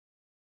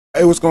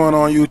Hey, what's going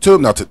on YouTube?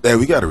 Now today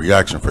we got a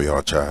reaction for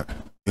y'all, chat.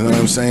 You know what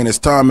I'm saying? It's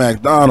Tom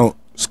Macdonald,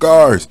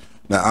 Scars.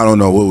 Now I don't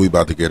know what we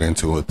about to get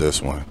into with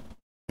this one. You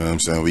know what I'm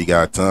saying? We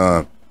got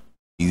Tom.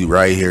 He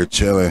right here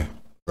chilling,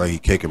 like he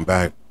kicking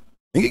back. I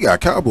think he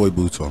got cowboy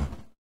boots on.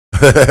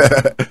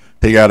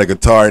 He got a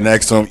guitar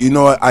next to him. You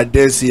know what? I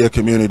did see a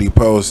community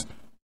post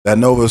that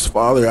Nova's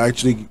father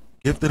actually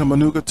gifted him a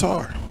new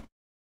guitar. You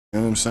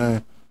know what I'm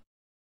saying?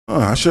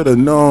 I should have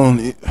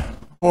known.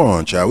 Hold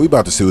on, chat. We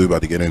about to see what we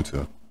about to get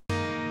into.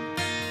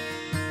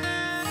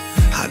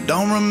 I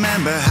don't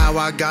remember how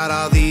I got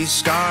all these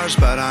scars,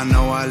 but I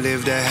know I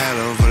lived a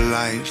hell of a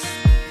life.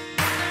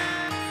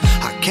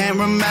 I can't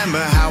remember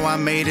how I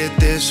made it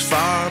this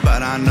far,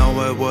 but I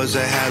know it was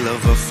a hell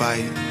of a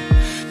fight.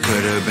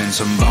 Could have been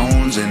some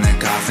bones in a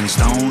coffin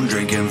stone,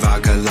 drinking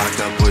vodka, locked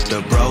up with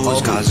the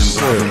bros, causing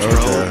problems,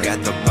 broke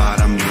at the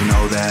bottom. You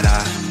know that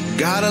I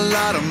got a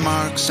lot of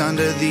marks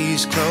under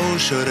these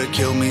clothes. Should have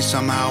killed me,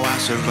 somehow I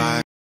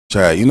survived.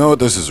 Chat, you know what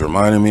this is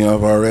reminding me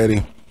of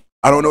already?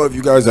 I don't know if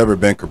you guys ever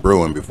been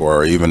cabrewing before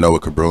or even know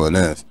what cabrewing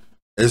is.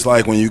 It's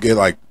like when you get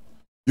like,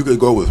 you could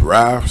go with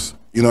rafts,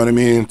 you know what I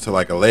mean, to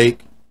like a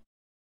lake.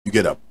 You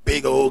get a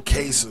big old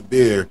case of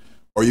beer,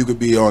 or you could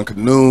be on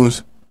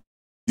canoes.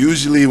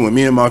 Usually when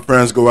me and my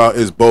friends go out,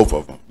 it's both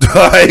of them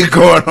like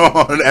going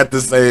on at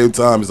the same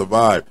time. It's a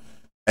vibe.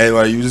 And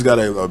like you just got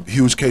a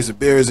huge case of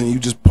beers and you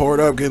just pour it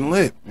up, getting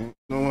lit. You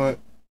know what?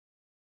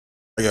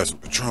 I got some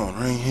Patron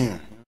right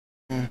here.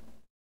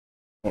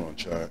 Hold on,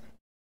 chat.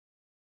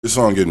 This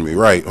song getting me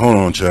right. Hold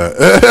on, chat.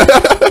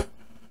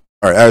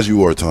 All right, as you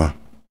were, Tom.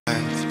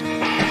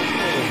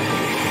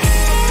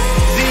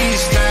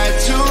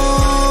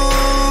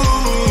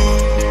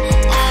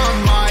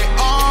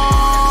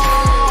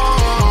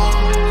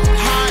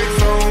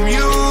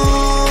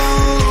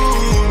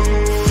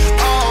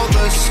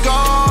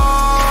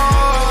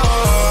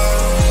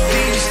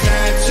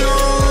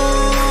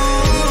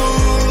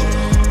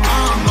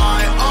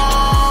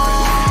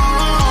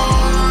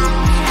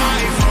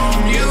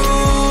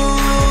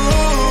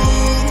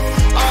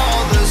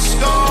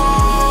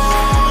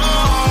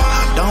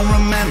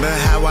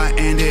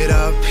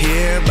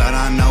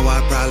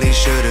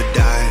 Should have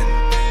died.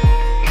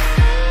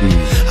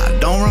 I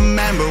don't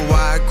remember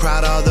why I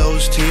cried all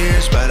those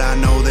tears, but I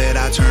know that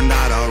I turned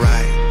out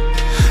alright.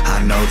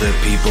 I know that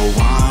people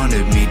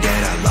wanted me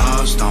dead. I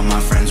lost all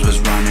my friends, was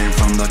running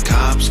from the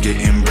cops.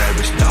 Getting bread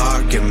was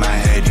dark in my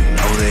head. You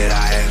know that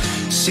I have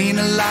seen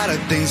a lot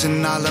of things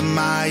in all of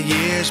my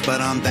years,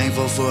 but I'm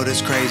thankful for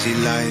this crazy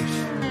life.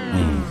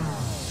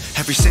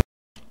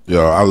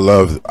 Yo, I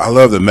love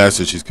the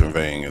message he's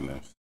conveying in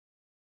this.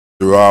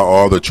 Throughout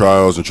all the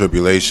trials and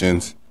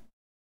tribulations,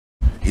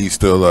 he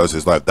still loves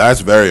his life. That's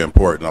very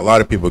important. A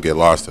lot of people get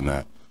lost in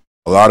that.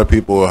 A lot of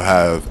people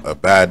have a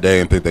bad day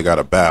and think they got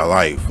a bad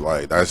life.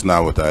 Like, that's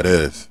not what that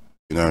is.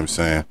 You know what I'm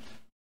saying?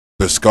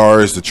 The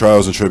scars, the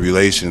trials and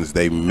tribulations,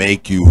 they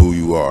make you who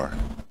you are.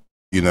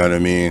 You know what I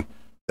mean?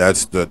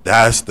 That's the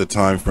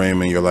time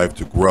frame in your life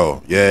to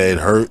grow. Yeah, it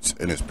hurts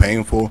and it's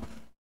painful,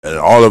 and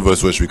all of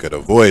us wish we could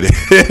avoid it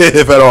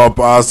if at all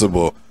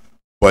possible.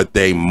 But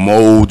they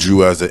mold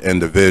you as an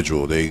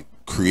individual. They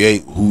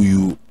create who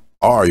you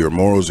are, your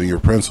morals and your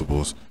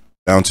principles,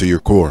 down to your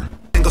core.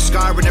 Single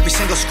scar and every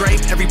single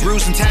scrape, every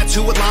bruise and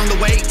tattoo along the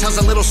way tells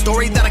a little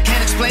story that I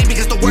can't explain,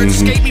 because the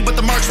words escape me, but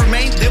the marks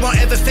remain. They won't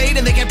ever fade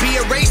and they can't be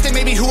erased. They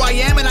made me who I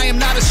am and I am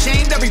not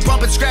ashamed. Every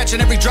bump and scratch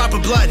and every drop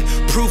of blood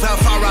prove how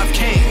far I've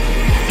came.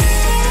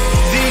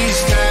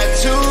 These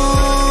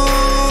tattoos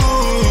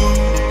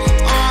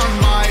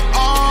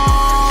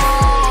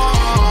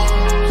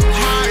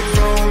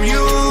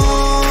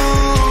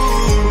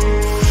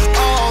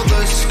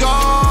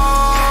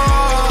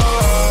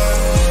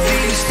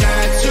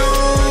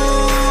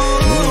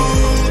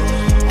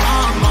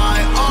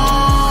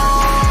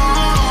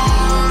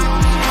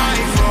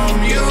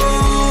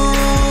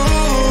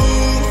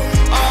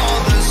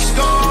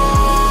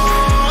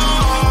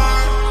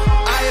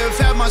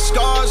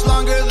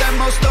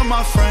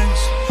my friends.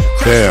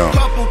 Damn. A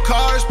couple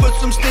cars, put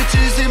some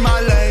stitches in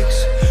my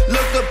legs.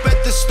 Look up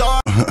at the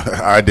stars.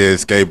 I did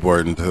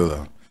skateboarding too,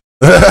 though.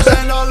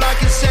 And all I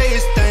can say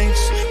is thanks.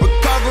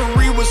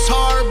 Recovery was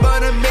hard,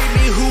 but it made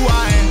me who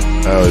I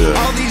am. Hell yeah.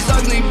 All these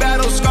ugly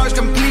battle scars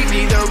complete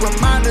me. They're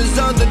reminders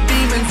of the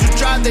demons who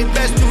tried their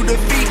best to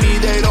defeat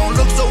me. They don't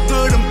look so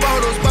good in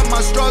photos, but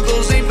my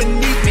struggles ain't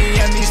beneath me.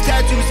 And these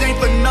tattoos ain't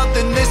for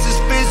nothing. This is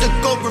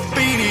physical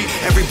graffiti.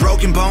 Every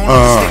broken bone,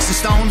 sticks and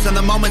stones, and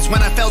the moments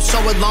when I felt so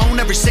alone.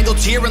 Every single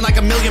tear and like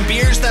a million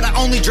beers that I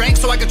only drank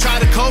so I could try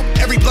to cope.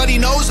 Every bloody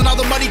nose and all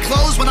the muddy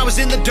clothes when I was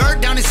in the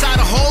dirt down inside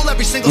a hole.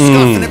 Every single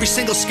scuff and every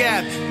single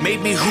scab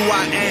made me who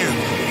I am.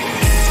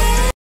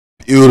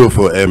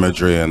 Beautiful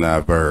imagery in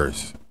that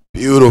verse.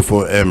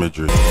 Beautiful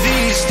imagery.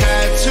 These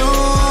tattoos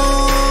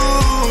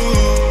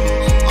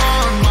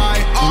on my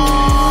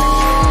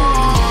arm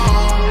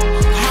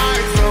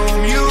hide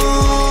from you.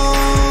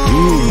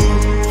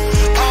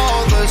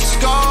 All the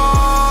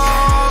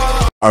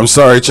scars. I'm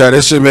sorry, chat.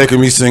 This shit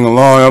making me sing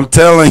along. I'm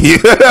telling you.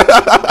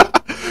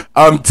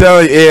 I'm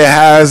telling you, it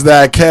has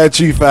that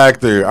catchy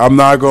factor. I'm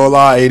not gonna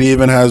lie, it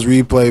even has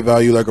replay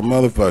value like a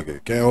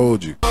motherfucker. Can't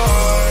hold you.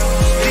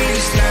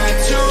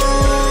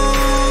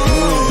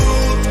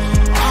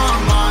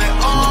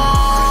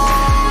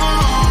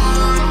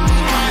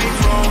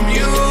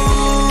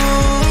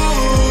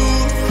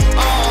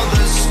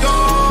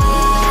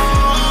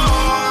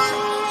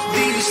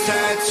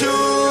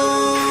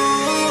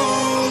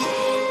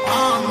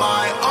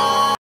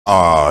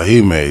 Oh,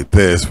 he made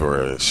this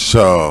for a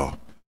show.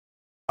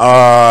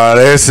 Oh,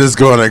 this is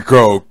gonna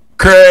go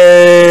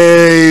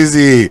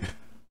crazy.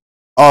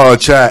 Oh,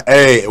 chat.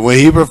 Hey, when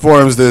he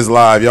performs this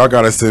live, y'all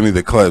gotta send me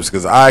the clips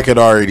because I could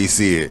already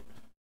see it.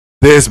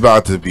 This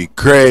about to be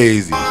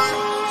crazy.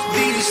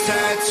 These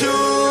tattoos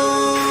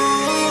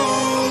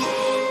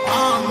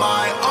on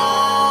my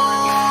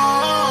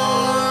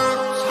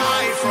arms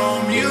hide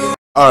from you.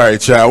 All right,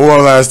 chat.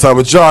 One last time,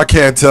 but y'all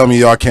can't tell me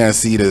y'all can't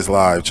see this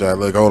live, chat.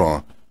 Look, hold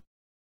on.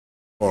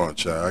 Hold on,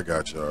 chat. I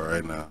got y'all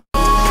right now.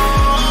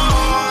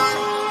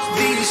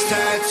 These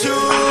tattoos.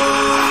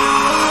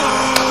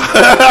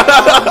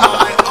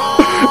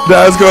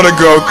 That's gonna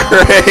go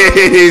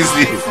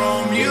crazy.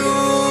 From you,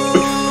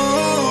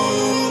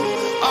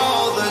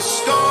 all the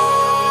scars.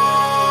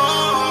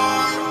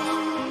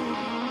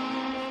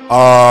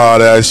 Oh,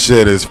 that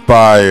shit is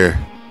fire.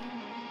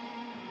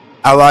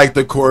 I like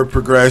the chord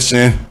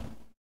progression.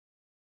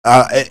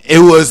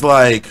 It was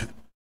like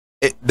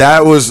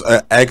that was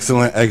an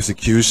excellent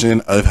execution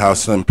of how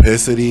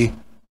simplicity,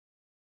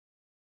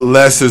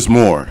 less is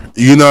more.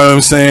 You know what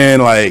I'm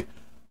saying? Like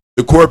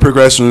the chord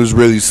progression was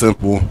really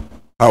simple.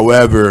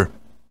 However,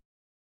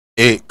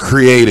 it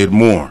created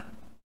more.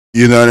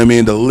 You know what I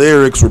mean? The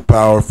lyrics were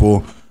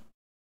powerful,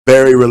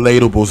 very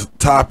relatable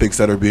topics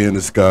that are being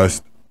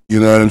discussed. You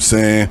know what I'm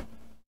saying?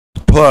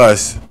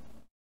 Plus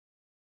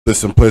the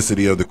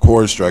simplicity of the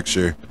chord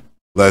structure,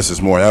 less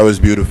is more. That was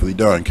beautifully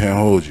done. Can't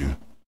hold you.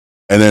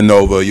 And then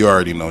Nova, you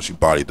already know she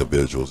bodied the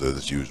visuals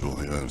as usual.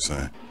 You know what I'm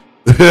saying?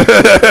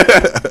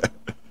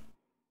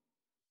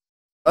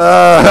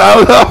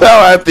 I love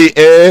how at the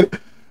end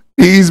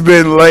he's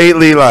been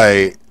lately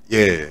like,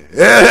 yeah,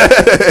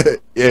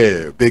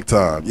 yeah, big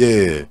time,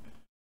 yeah.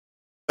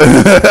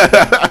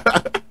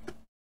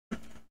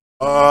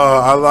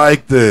 I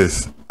like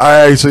this.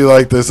 I actually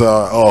like this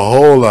a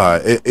whole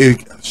lot. It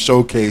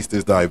showcased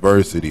his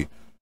diversity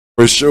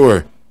for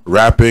sure.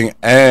 Rapping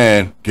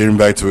and getting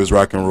back to his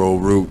rock and roll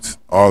roots,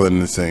 all in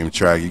the same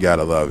track. You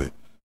gotta love it.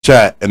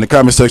 Chat in the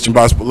comment section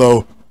box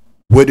below.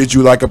 What did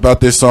you like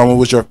about this song? What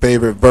was your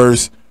favorite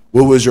verse?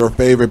 What was your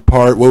favorite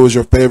part? What was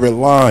your favorite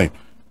line?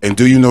 And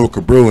do you know what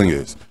cabrewing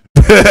is?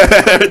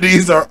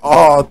 These are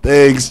all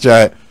things,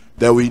 chat,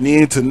 that we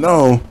need to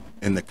know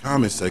in the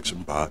comment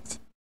section box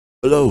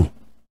below.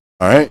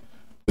 All right,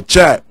 but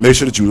chat, make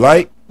sure that you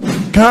like,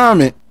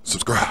 comment,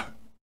 subscribe,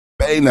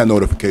 bang that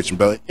notification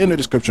bell in the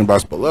description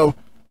box below.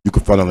 You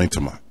can find a link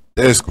to my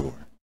Discord.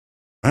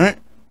 All right,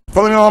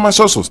 follow me on all my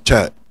socials.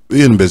 Chat, we're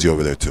getting busy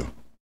over there too.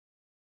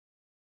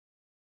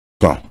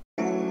 Go on.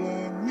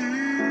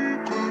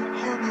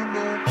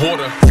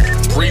 Water,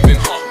 breathing,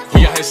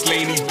 we out here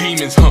slaying these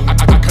demons, I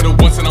cut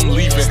it once and I'm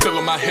leaving. Still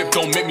on my hip,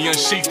 don't make me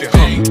unsheath it,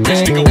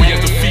 Bitch nigga, we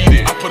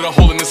undefeated. I put a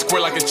hole in the square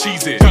like a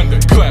cheese it.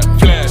 Thunder, clap,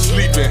 flash,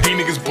 sleeping. These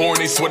niggas born,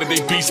 they swear that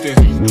they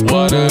beastin'.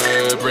 Water,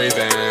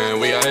 breathing,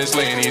 we out here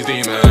slaying these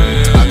demons.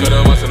 I cut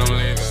it once and I'm leaving.